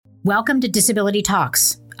Welcome to Disability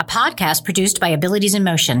Talks, a podcast produced by Abilities in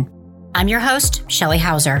Motion. I'm your host, Shelley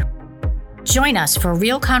Hauser. Join us for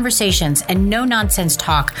real conversations and no-nonsense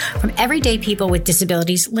talk from everyday people with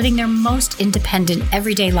disabilities living their most independent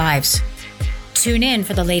everyday lives. Tune in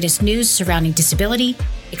for the latest news surrounding disability,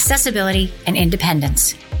 accessibility, and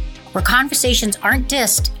independence, where conversations aren't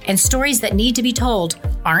dissed and stories that need to be told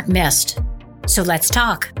aren't missed. So let's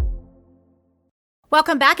talk.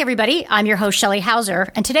 Welcome back, everybody. I'm your host, Shelley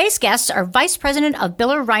Hauser, and today's guests are Vice President of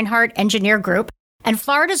Biller Reinhart Engineer Group and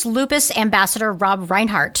Florida's Lupus Ambassador, Rob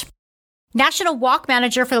Reinhart. National Walk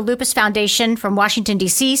Manager for the Lupus Foundation from Washington,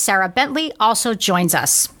 D.C., Sara Bentley, also joins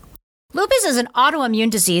us. Lupus is an autoimmune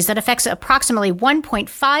disease that affects approximately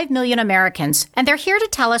 1.5 million Americans, and they're here to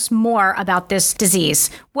tell us more about this disease.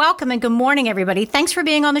 Welcome and good morning, everybody. Thanks for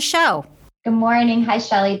being on the show. Good morning. Hi,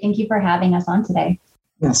 Shelley. Thank you for having us on today.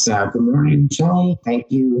 Yes, good morning, Shelley.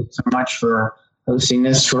 Thank you so much for hosting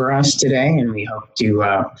this for us today, and we hope to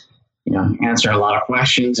answer a lot of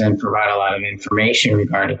questions and provide a lot of information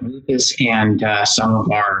regarding lupus and some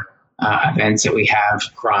of our events that we have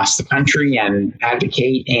across the country, and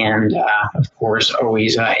advocate and, of course,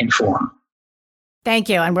 always inform. Thank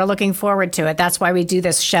you, and we're looking forward to it. That's why we do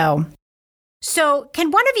this show. So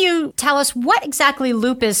can one of you tell us what exactly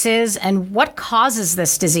lupus is and what causes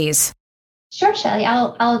this disease? Sure, Shelley.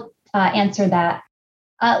 I'll answer that.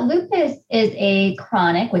 Lupus is a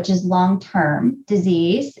chronic, which is long-term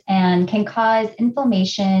disease, and can cause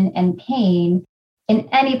inflammation and pain in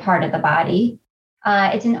any part of the body.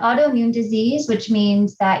 It's an autoimmune disease, which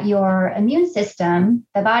means that your immune system,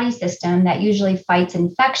 the body system that usually fights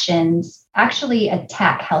infections, actually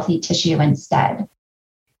attack healthy tissue instead.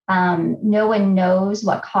 No one knows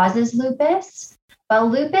what causes lupus. But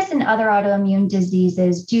lupus and other autoimmune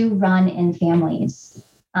diseases do run in families.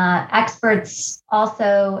 Experts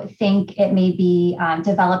also think it may be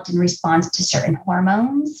developed in response to certain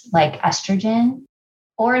hormones like estrogen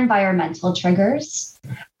or environmental triggers.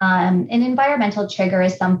 An environmental trigger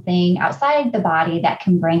is something outside the body that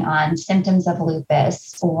can bring on symptoms of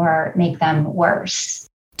lupus or make them worse.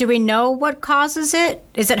 Do we know what causes it?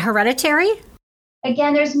 Is it hereditary?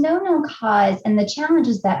 Again, there's no known cause, and the challenge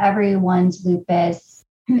is that everyone's lupus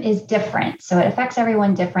is different. So it affects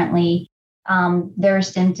everyone differently. Their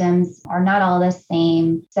symptoms are not all the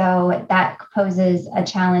same. So that poses a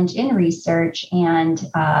challenge in research and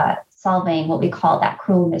solving what we call that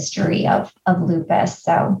cruel mystery of lupus.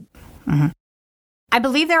 So, I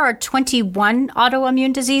believe there are 21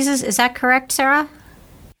 autoimmune diseases. Is that correct, Sara?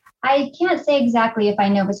 I can't say exactly if I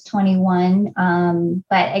know it's 21,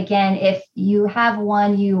 but again, if you have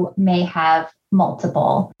one, you may have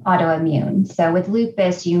multiple autoimmune. So with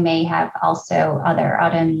lupus, you may have also other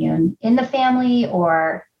autoimmune in the family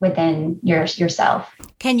or within yourself.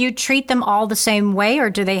 Can you treat them all the same way,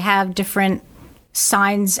 or do they have different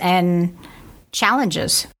signs and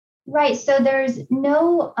challenges? Right. So there's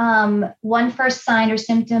no one first sign or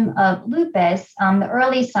symptom of lupus. The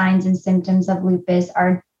early signs and symptoms of lupus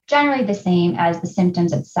are generally the same as the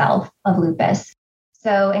symptoms itself of lupus.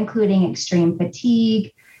 So including extreme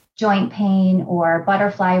fatigue, joint pain, or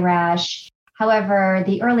butterfly rash. However,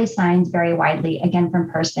 the early signs vary widely, again, from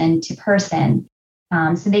person to person.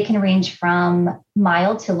 So they can range from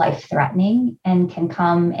mild to life-threatening and can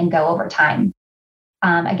come and go over time.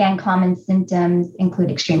 Again, common symptoms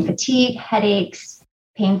include extreme fatigue, headaches,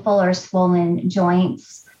 painful or swollen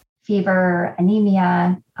joints, fever,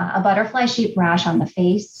 anemia, a butterfly-shaped rash on the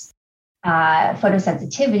face,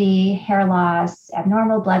 photosensitivity, hair loss,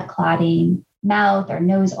 abnormal blood clotting, mouth or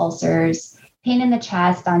nose ulcers, pain in the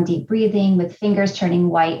chest on deep breathing with fingers turning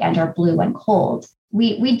white and or blue when cold.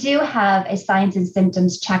 We do have a signs and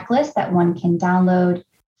symptoms checklist that one can download,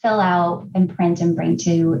 fill out, and print and bring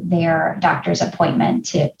to their doctor's appointment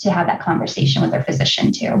to have that conversation with their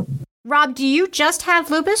physician too. Rob, do you just have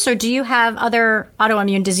lupus or do you have other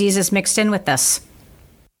autoimmune diseases mixed in with this?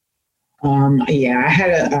 I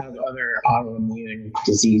had other autoimmune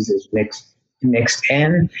diseases mixed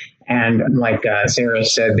in. And like Sara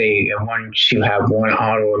said, once you have one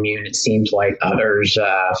autoimmune, it seems like others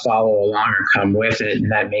follow along or come with it,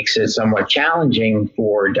 and that makes it somewhat challenging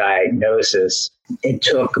for diagnosis. It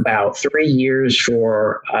took about 3 years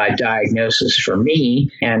for diagnosis for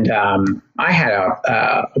me, and I had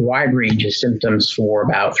a wide range of symptoms for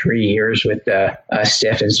about 3 years with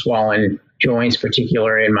stiff and swollen joints,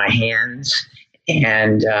 particularly in my hands,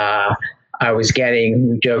 and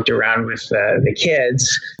we joked around with the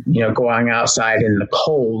kids, going outside in the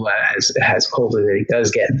cold, as cold as it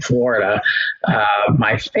does get in Florida.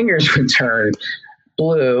 My fingers would turn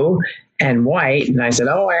blue and white. And I said,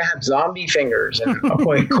 oh, I have zombie fingers. And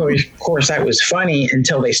of course, that was funny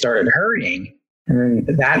until they started hurting. And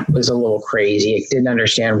that was a little crazy. I didn't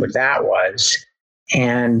understand what that was.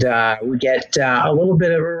 And we get a little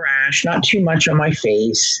bit of a rash, not too much on my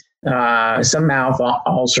face, some mouth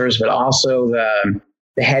ulcers, but also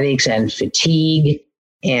the headaches and fatigue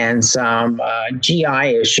and some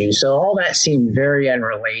GI issues. So all that seemed very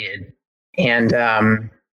unrelated. And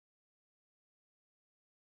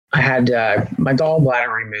I had my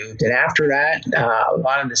gallbladder removed. And after that, a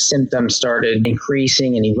lot of the symptoms started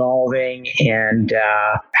increasing and evolving. And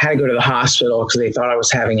I had to go to the hospital because they thought I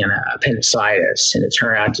was having an appendicitis. And it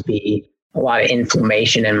turned out to be a lot of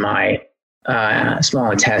inflammation in my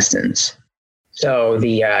small intestines. So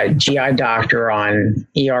the GI doctor on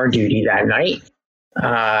ER duty that night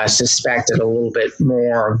suspected a little bit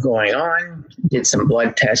more going on, did some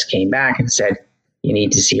blood tests, came back and said, you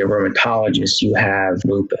need to see a rheumatologist. You have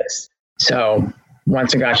lupus. So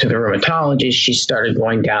once I got to the rheumatologist, she started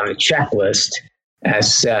going down the checklist,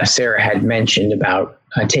 as Sara had mentioned about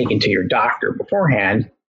taking to your doctor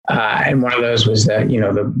beforehand. And one of those was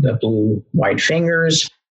the blue-white fingers,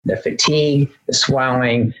 the fatigue, the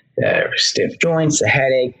swelling, the stiff joints, the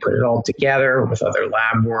headache, put it all together with other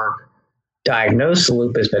lab work, diagnosed the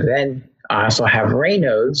lupus. But then I also have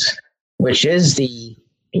Raynaud's, which is the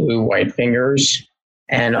blue-white fingers,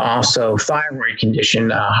 and also thyroid condition,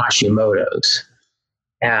 Hashimoto's.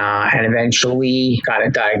 And eventually got a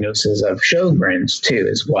diagnosis of Sjogren's too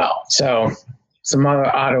as well. So some other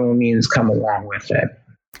autoimmunes come along with it.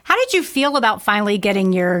 How did you feel about finally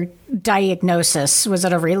getting your diagnosis? Was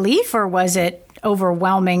it a relief or was it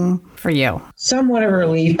overwhelming for you? Somewhat of a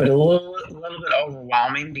relief, but a little bit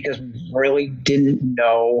overwhelming because we really didn't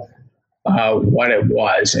know what it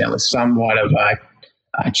was. And it was somewhat of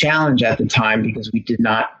a challenge at the time because we did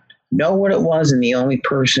not know what it was. And the only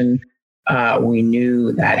person we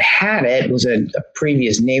knew that had it was a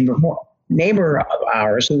previous neighbor of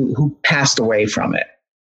ours who passed away from it.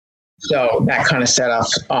 So that kind of set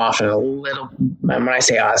us off in a little, when I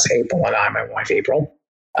say us, April and I, my wife April,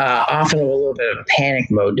 off in a little bit of a panic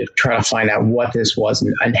mode to try to find out what this was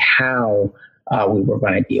and how we were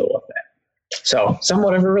going to deal with it. So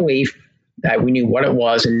somewhat of a relief that we knew what it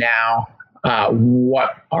was, and now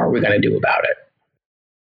what are we going to do about it?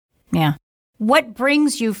 Yeah. What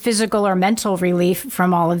brings you physical or mental relief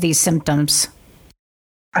from all of these symptoms?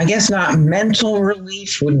 I guess not mental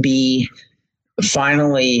relief would be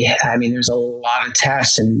finally, there's a lot of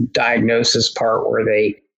tests and diagnosis part where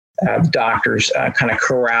they doctors kind of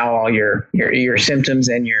corral all your symptoms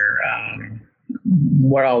and your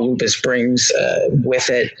what all lupus brings with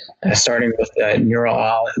it, starting with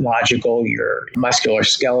neurological, your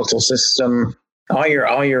musculoskeletal system, all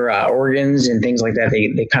your organs and things like that.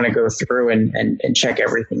 They kind of go through and check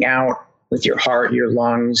everything out with your heart, your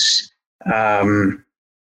lungs, your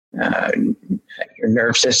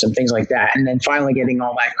nerve system, things like that. And then finally getting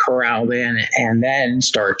all that corralled in and then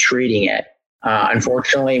start treating it.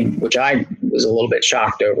 Unfortunately, which I was a little bit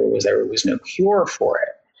shocked over, was there was no cure for it.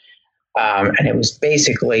 And it was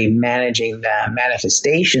basically managing the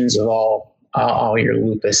manifestations of all your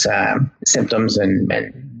lupus symptoms and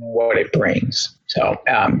what it brings. So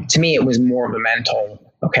to me, it was more of a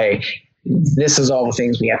mental, okay, this is all the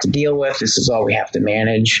things we have to deal with. This is all we have to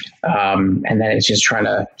manage. And then it's just trying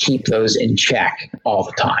to keep those in check all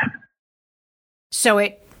the time. So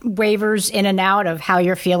it wavers in and out of how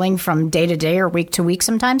you're feeling from day to day or week to week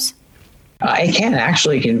sometimes? It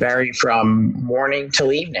can vary from morning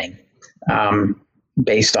till evening,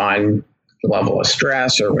 based on the level of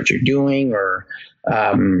stress or what you're doing or,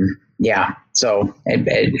 So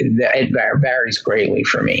it varies greatly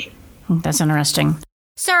for me. That's interesting.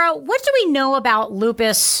 Sara, what do we know about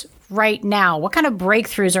lupus right now? What kind of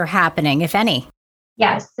breakthroughs are happening, if any?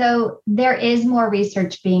 Yeah, so there is more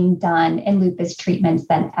research being done in lupus treatments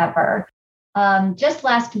than ever. Just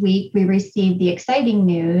last week, we received the exciting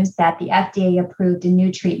news that the FDA approved a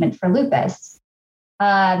new treatment for lupus.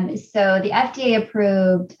 So the FDA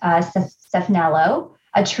approved Sefnello,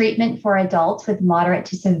 a treatment for adults with moderate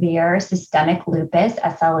to severe systemic lupus,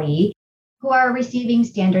 SLE, who are receiving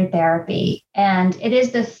standard therapy. And it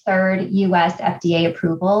is the third U.S. FDA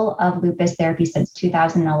approval of lupus therapy since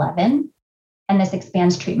 2011. And this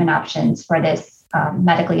expands treatment options for this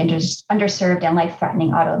medically underserved and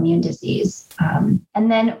life-threatening autoimmune disease.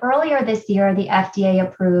 And then earlier this year, the FDA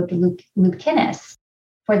approved Lupus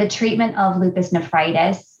for the treatment of lupus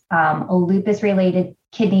nephritis, a lupus-related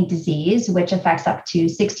kidney disease, which affects up to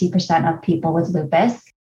 60% of people with lupus.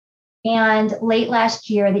 And late last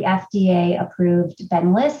year, the FDA approved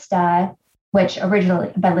Bentley which originally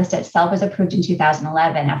Benlysta itself was approved in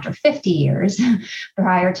 2011 after 50 years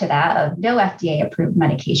prior to that of no FDA-approved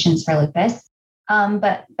medications for lupus.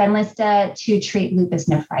 But Benlysta to treat lupus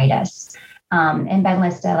nephritis. And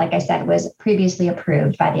Benlysta, like I said, was previously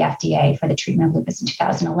approved by the FDA for the treatment of lupus in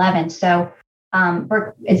 2011. So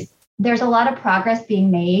there's a lot of progress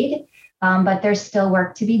being made, but there's still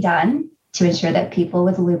work to be done to ensure that people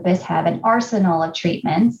with lupus have an arsenal of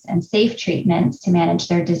treatments and safe treatments to manage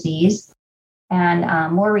their disease.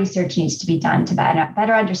 And more research needs to be done to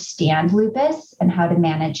better understand lupus and how to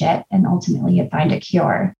manage it and ultimately find a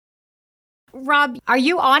cure. Rob, are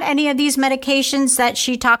you on any of these medications that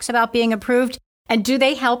she talks about being approved? And do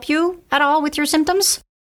they help you at all with your symptoms?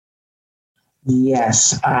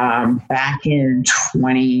 Yes. Back in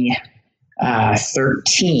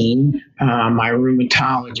 2013, my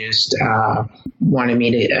rheumatologist wanted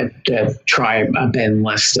me to try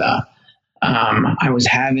Benlysta. I was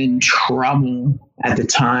having trouble at the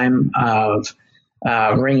time of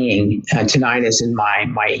ringing, tinnitus in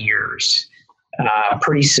my ears,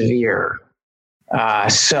 pretty severe.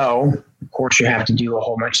 So, of course, you have to do a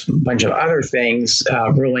whole bunch of other things,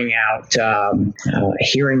 ruling out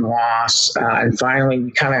hearing loss. And finally,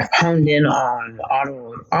 we kind of honed in on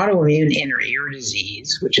autoimmune inner ear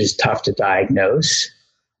disease, which is tough to diagnose.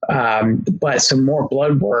 But some more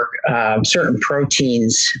blood work, certain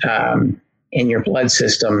proteins in your blood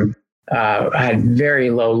system had very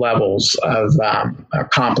low levels of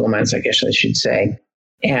complements, I guess I should say.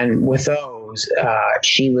 And with those,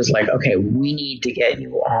 she was like, okay, we need to get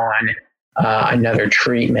you on another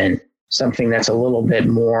treatment, something that's a little bit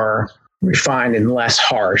more refined and less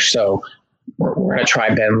harsh. So we're going to try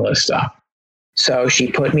Benlysta. So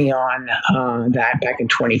she put me on that back in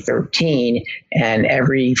 2013, and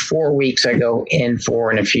every 4 weeks I go in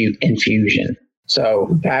for an infusion. So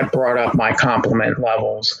that brought up my complement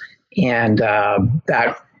levels, and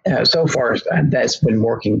that so far that's been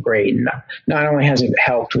working great. Not only has it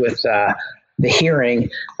helped with the hearing,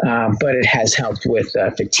 but it has helped with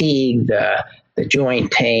fatigue, the joint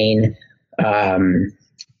pain, and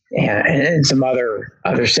some other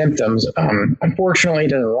symptoms. Unfortunately, it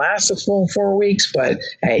doesn't last a full 4 weeks, but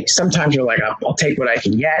hey, sometimes you're like, I'll take what I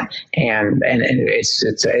can get, and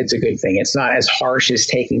it's a good thing. It's not as harsh as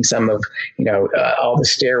taking some of all the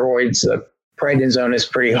steroids. The prednisone is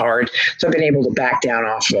pretty hard, so I've been able to back down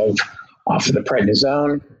off of the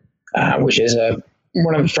prednisone, which is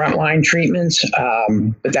one of the frontline treatments,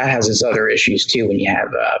 but that has its other issues too when you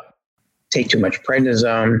have take too much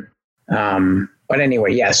prednisone. But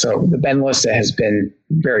anyway, yeah, so the Benlysta has been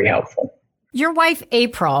very helpful. Your wife,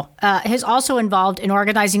 April, is also involved in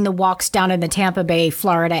organizing the walks down in the Tampa Bay,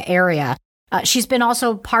 Florida area. She's been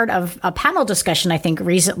also part of a panel discussion, I think,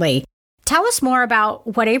 recently. Tell us more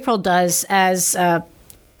about what April does as an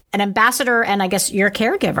ambassador and I guess your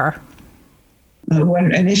caregiver.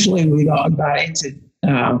 When initially we got into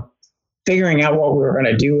figuring out what we were going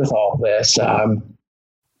to do with all this,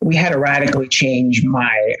 we had to radically change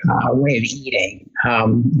my way of eating.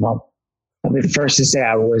 Well, I'll be the first to say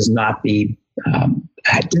I was not I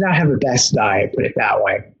did not have the best diet, put it that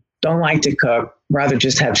way. Don't like to cook, rather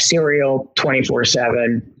just have cereal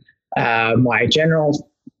 24/7. My general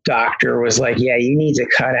doctor was like, yeah, you need to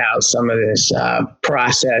cut out some of this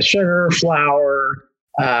processed sugar, flour.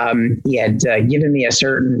 He had given me a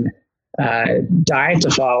certain diet to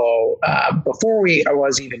follow before I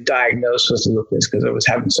was even diagnosed with lupus, because I was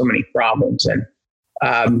having so many problems. And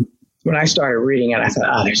when I started reading it, I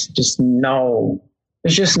thought, there's just no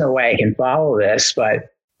way I can follow this. But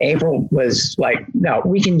April was like, no,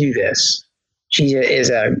 we can do this. She is,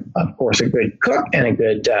 of course, a good cook and a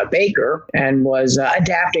good baker, and was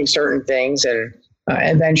adapting certain things. And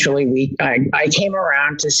eventually I came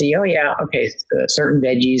around to see, certain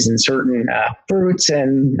veggies and certain fruits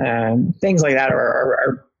and things like that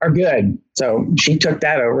are good. So she took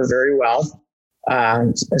that over very well.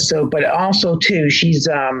 But also too, she's,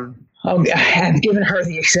 I have given her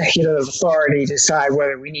the executive authority to decide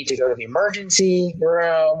whether we need to go to the emergency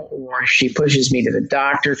room or she pushes me to the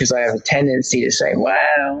doctor, because I have a tendency to say,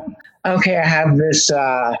 well, okay, I have this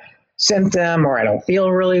symptom, or I don't feel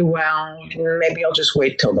really well. Maybe I'll just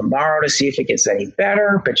wait till tomorrow to see if it gets any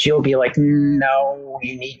better. But she'll be like, no,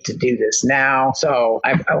 you need to do this now. So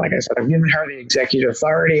like I said, I've given her the executive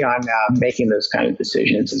authority on making those kind of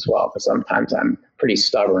decisions as well, because sometimes I'm pretty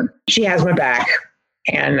stubborn. She has my back.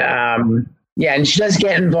 And and she does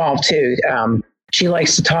get involved too. She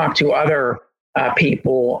likes to talk to other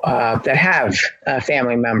people that have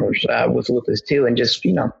family members with lupus too, and just,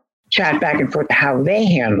 chat back and forth how they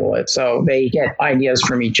handle it. So they get ideas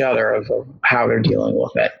from each other of how they're dealing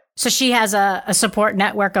with it. So she has a support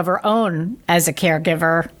network of her own as a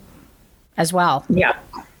caregiver as well. Yeah.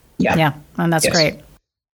 And that's great.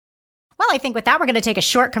 Well, I think with that, we're going to take a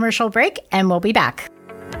short commercial break and we'll be back.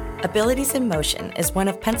 Abilities in Motion is one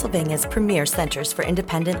of Pennsylvania's premier centers for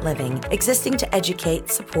independent living, existing to educate,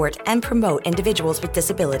 support, and promote individuals with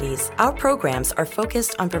disabilities. Our programs are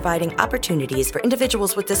focused on providing opportunities for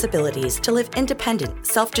individuals with disabilities to live independent,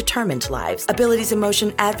 self-determined lives. Abilities in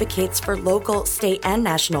Motion advocates for local, state, and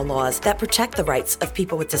national laws that protect the rights of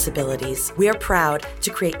people with disabilities. We are proud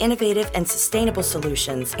to create innovative and sustainable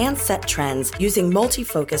solutions and set trends using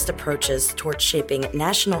multi-focused approaches towards shaping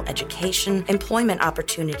national education, employment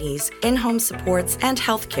opportunities, in-home supports, and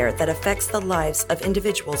healthcare that affects the lives of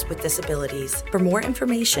individuals with disabilities. For more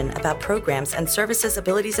information about programs and services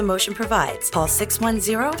Abilities in Motion provides, call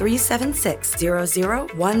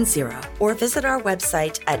 610-376-0010 or visit our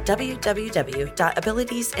website at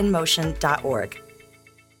www.abilitiesinmotion.org.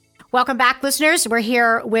 Welcome back, listeners. We're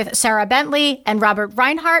here with Sara Bentley and Robert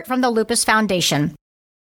Reinhart from the Lupus Foundation.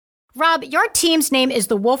 Rob, your team's name is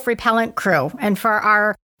the Wolf Repellent Crew, and for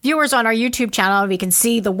our viewers on our YouTube channel, we can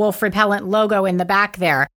see the wolf repellent logo in the back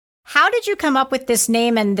there. How did you come up with this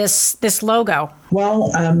name and this logo?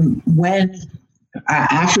 Well,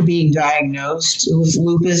 after being diagnosed with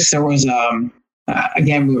lupus, there was,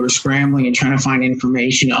 again, we were scrambling and trying to find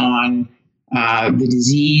information on the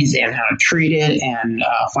disease and how to treat it and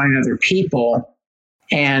find other people.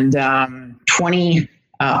 And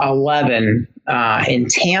 2011 in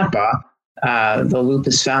Tampa, the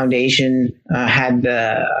Lupus Foundation had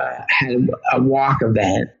a walk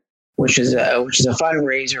event, which is a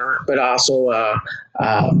fundraiser, but also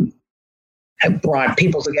brought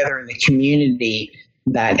people together in the community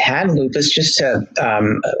that had lupus. Just to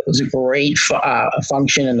it was a great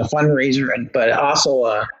function and a fundraiser, but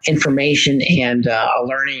also information and a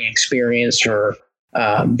learning experience for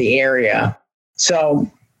the area. So,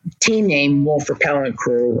 team name Wolf Repellent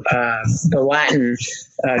Crew. The Latin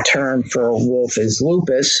term for wolf is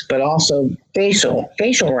lupus, but also facial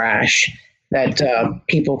rash that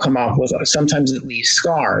people come up with. Sometimes it leaves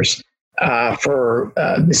scars. For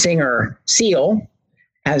the singer Seal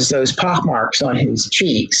has those pock marks on his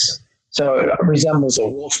cheeks, so it resembles a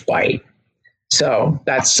wolf bite. So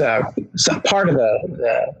that's part of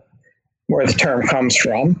the where the term comes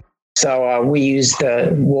from. So we use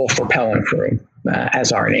the Wolf Repellent Crew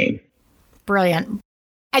as our name. Brilliant.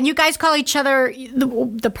 And you guys call each other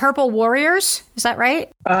the Purple Warriors, is that right?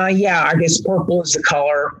 Yeah, I guess purple is the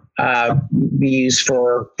color we use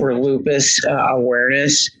for lupus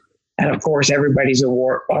awareness. And of course, everybody's a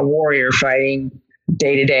warrior fighting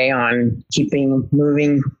day to day on keeping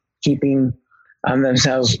moving, keeping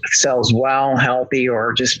themselves well, healthy,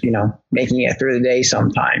 or just, making it through the day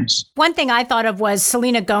sometimes. One thing I thought of was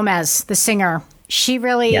Selena Gomez, the singer. She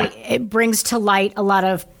really it brings to light a lot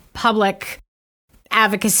of public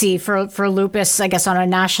advocacy for lupus, I guess, on a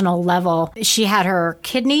national level. She had her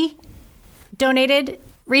kidney donated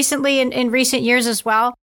recently in recent years as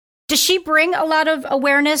well. Does she bring a lot of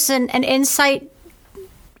awareness and insight?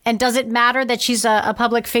 And does it matter that she's a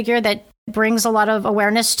public figure that brings a lot of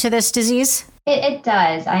awareness to this disease? It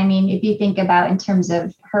does. I mean, if you think about in terms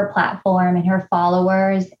of her platform and her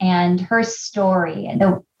followers and her story and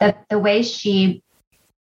the way she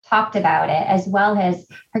talked about it, as well as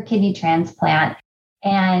her kidney transplant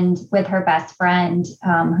and with her best friend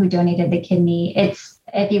who donated the kidney,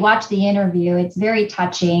 if you watch the interview, it's very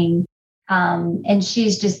touching. And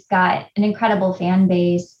she's just got an incredible fan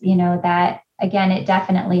base, that, again, it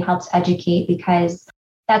definitely helps educate, because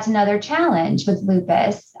that's another challenge with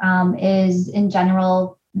lupus is in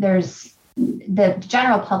general, the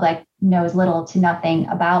general public knows little to nothing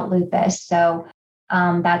about lupus. So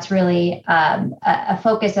that's really a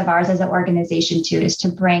focus of ours as an organization too, is to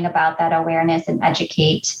bring about that awareness and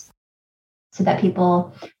educate so that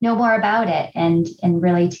people know more about it and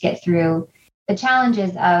really to get through the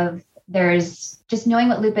challenges of there's just knowing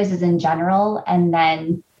what lupus is in general. And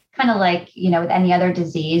then kind of like, with any other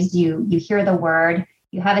disease, you hear the word,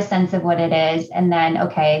 you have a sense of what it is, and then,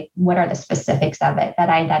 okay, what are the specifics of it that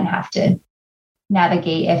I then have to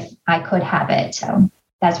navigate if I could have it? So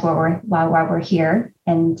that's why we're here,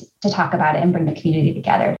 and to talk about it and bring the community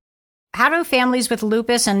together. How do families with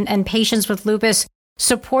lupus and patients with lupus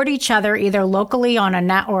support each other either locally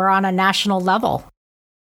or on a national level?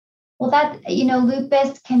 Well,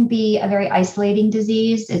 lupus can be a very isolating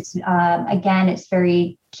disease. It's, again, it's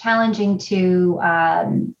very challenging to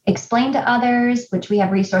explain to others, which we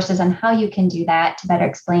have resources on how you can do that to better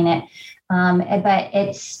explain it. But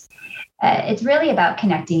it's, it's really about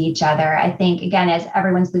connecting each other. I think, again, as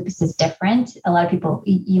everyone's lupus is different, a lot of people,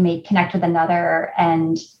 you may connect with another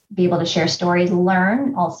and be able to share stories,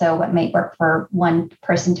 learn also what might work for one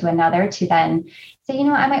person to another, to then say,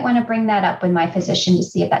 I might want to bring that up with my physician to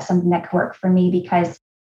see if that's something that could work for me, because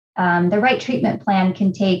the right treatment plan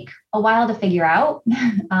can take a while to figure out,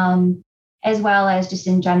 as well as just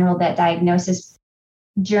in general, that diagnosis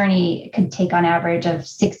journey could take on average of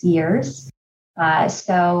 6 years.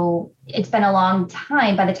 So it's been a long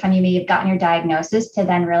time by the time you may have gotten your diagnosis to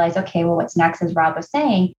then realize, okay, well, what's next, as Rob was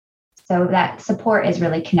saying. So that support is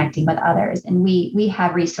really connecting with others. And we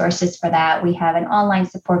have resources for that. We have an online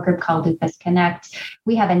support group called Lupus Connect.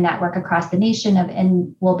 We have a network across the nation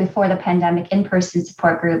before the pandemic, in-person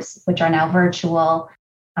support groups, which are now virtual,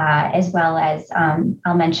 as well as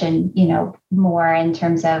I'll mention, more in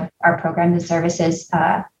terms of our programs and services,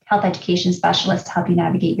 health education specialists to help you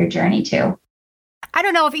navigate your journey too. I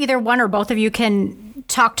don't know if either one or both of you can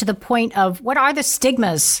talk to the point of what are the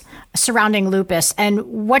stigmas surrounding lupus and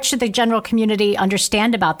what should the general community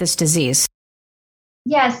understand about this disease?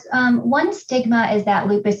 Yes. One stigma is that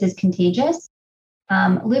lupus is contagious.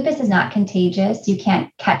 Lupus is not contagious. You can't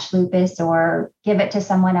catch lupus or give it to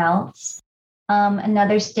someone else.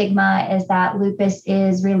 Another stigma is that lupus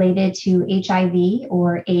is related to HIV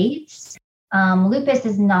or AIDS. Lupus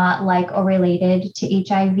is not related to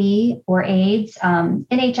HIV or AIDS. In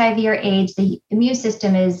HIV or AIDS, the immune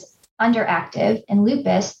system is underactive. In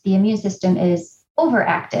lupus, the immune system is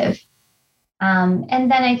overactive. And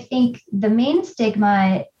then I think the main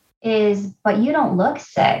stigma is, but you don't look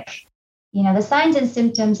sick. The signs and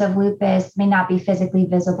symptoms of lupus may not be physically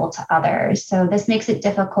visible to others. So this makes it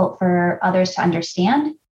difficult for others to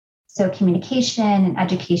understand. So communication and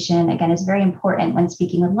education, again, is very important when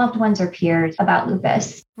speaking with loved ones or peers about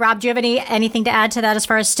lupus. Rob, do you have anything to add to that as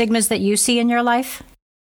far as stigmas that you see in your life?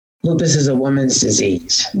 Lupus is a woman's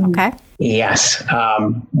disease. Okay. Yes.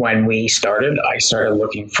 When I started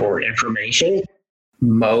looking for information.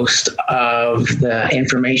 Most of the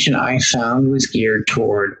information I found was geared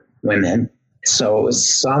toward women. So it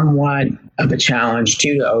was somewhat of a challenge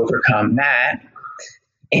too to overcome that.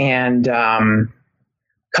 And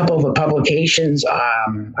couple of the publications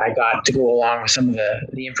I got to go along with some of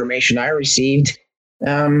the information I received.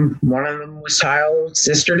 One of them was titled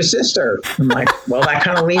Sister to Sister. I'm like, well, that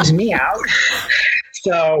kind of leaves me out.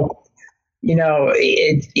 So,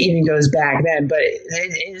 it even goes back then, but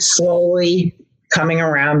it is slowly coming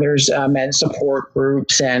around. There's men's support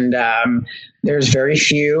groups, and there's very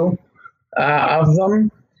few of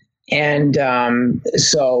them. And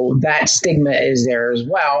so that stigma is there as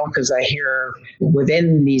well, because I hear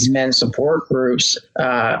within these men's support groups,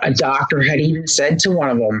 a doctor had even said to one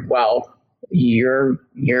of them, well, you're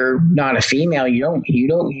not a female.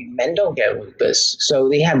 Men don't get lupus. So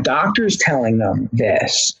they have doctors telling them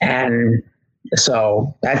this. And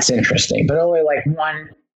so that's interesting, but only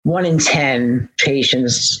one in 10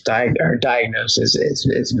 patients are diagnosed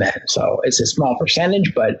as men. So it's a small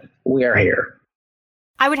percentage, but we are here.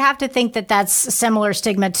 I would have to think that that's a similar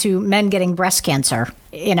stigma to men getting breast cancer,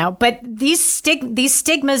 but these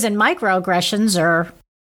stigmas and microaggressions are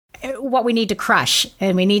what we need to crush,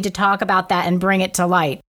 and we need to talk about that and bring it to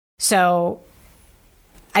light. So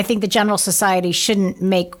I think the general society shouldn't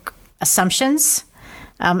make assumptions.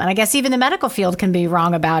 And I guess even the medical field can be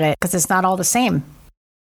wrong about it because it's not all the same.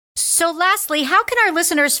 So lastly, how can our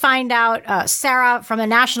listeners find out, Sara, from a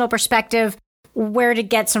national perspective, where to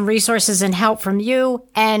get some resources and help from you,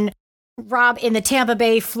 and Rob, in the Tampa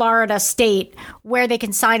Bay, Florida state, where they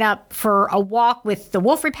can sign up for a walk with the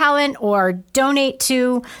wolf repellent or donate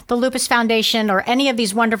to the Lupus Foundation or any of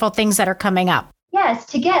these wonderful things that are coming up? Yes,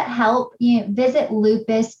 to get help, visit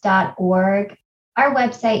lupus.org. Our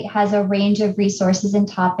website has a range of resources and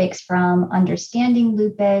topics from understanding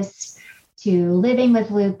lupus to living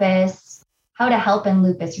with lupus, how to help in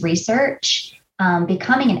lupus research,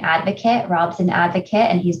 becoming an advocate. Rob's an advocate,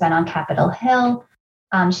 and he's been on Capitol Hill.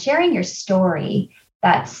 Sharing your story,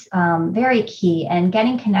 that's very key, and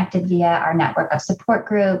getting connected via our network of support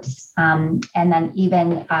groups, and then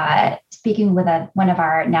even speaking with one of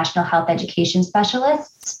our national health education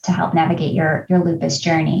specialists to help navigate your lupus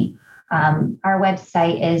journey. Our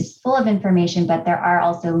website is full of information, but there are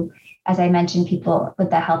also, as I mentioned, people with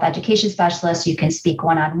the health education specialist. You can speak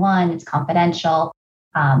one-on-one. It's confidential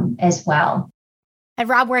as well. And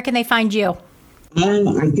Rob, where can they find you?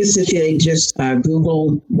 I guess if you just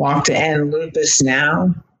Google Walk to End Lupus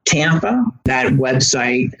Now, Tampa. That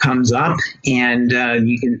website comes up, and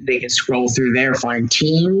they can scroll through there, find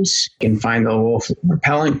teams, can find the Wolf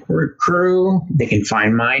Repellent crew, they can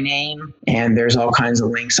find my name, and there's all kinds of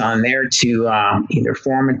links on there to either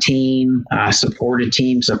form a team, support a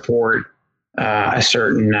team, support a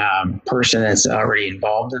certain person that's already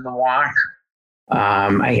involved in the walk.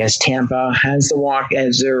 I guess Tampa has the walk.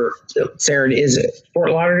 Sarah, is it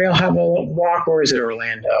Fort Lauderdale have a walk, or is it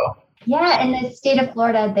Orlando? Yeah, in the state of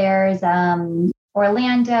Florida, there's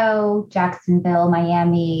Orlando, Jacksonville,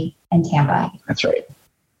 Miami, and Tampa. That's right.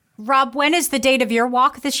 Rob, when is the date of your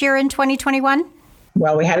walk this year in 2021?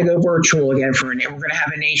 Well, we had to go virtual again we're going to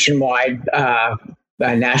have a nationwide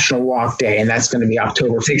National Walk Day, and that's going to be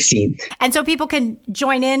October 16th. And so people can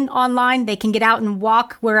join in online. They can get out and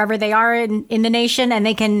walk wherever they are in the nation, and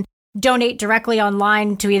they can donate directly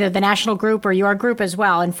online to either the national group or your group as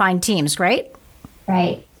well and find teams, right?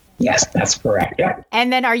 Right. Yes, that's correct. Yeah.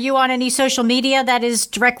 And then are you on any social media that is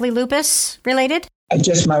directly lupus related?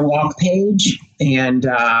 Just my walk page, and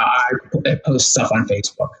I post stuff on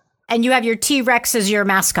Facebook. And you have your T-Rex as your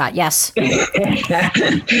mascot, yes?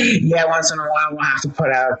 Yeah, once in a while we'll have to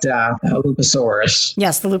put out a Luposaurus.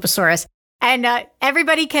 Yes, the Luposaurus. And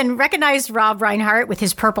everybody can recognize Rob Reinhart with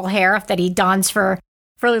his purple hair that he dons for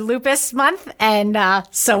Lupus Month. And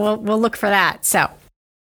so we'll look for that. So,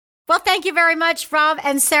 well, thank you very much, Rob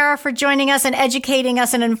and Sara, for joining us and educating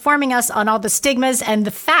us and informing us on all the stigmas and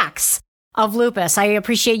the facts of lupus. I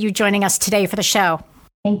appreciate you joining us today for the show.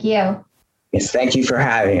 Thank you. Yes, thank you for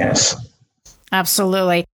having us.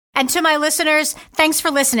 Absolutely. And to my listeners, thanks for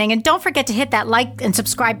listening. And don't forget to hit that like and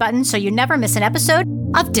subscribe button so you never miss an episode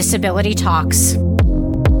of Disability Talks.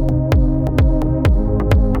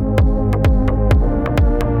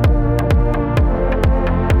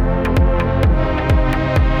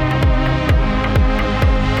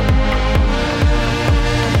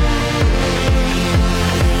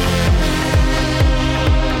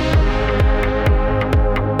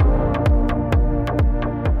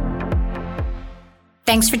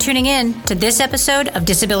 Thanks for tuning in to this episode of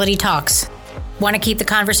Disability Talks. Want to keep the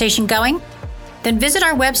conversation going? Then visit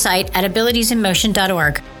our website at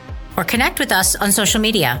abilitiesinmotion.org or connect with us on social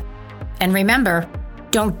media. And remember,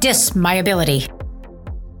 don't diss my ability.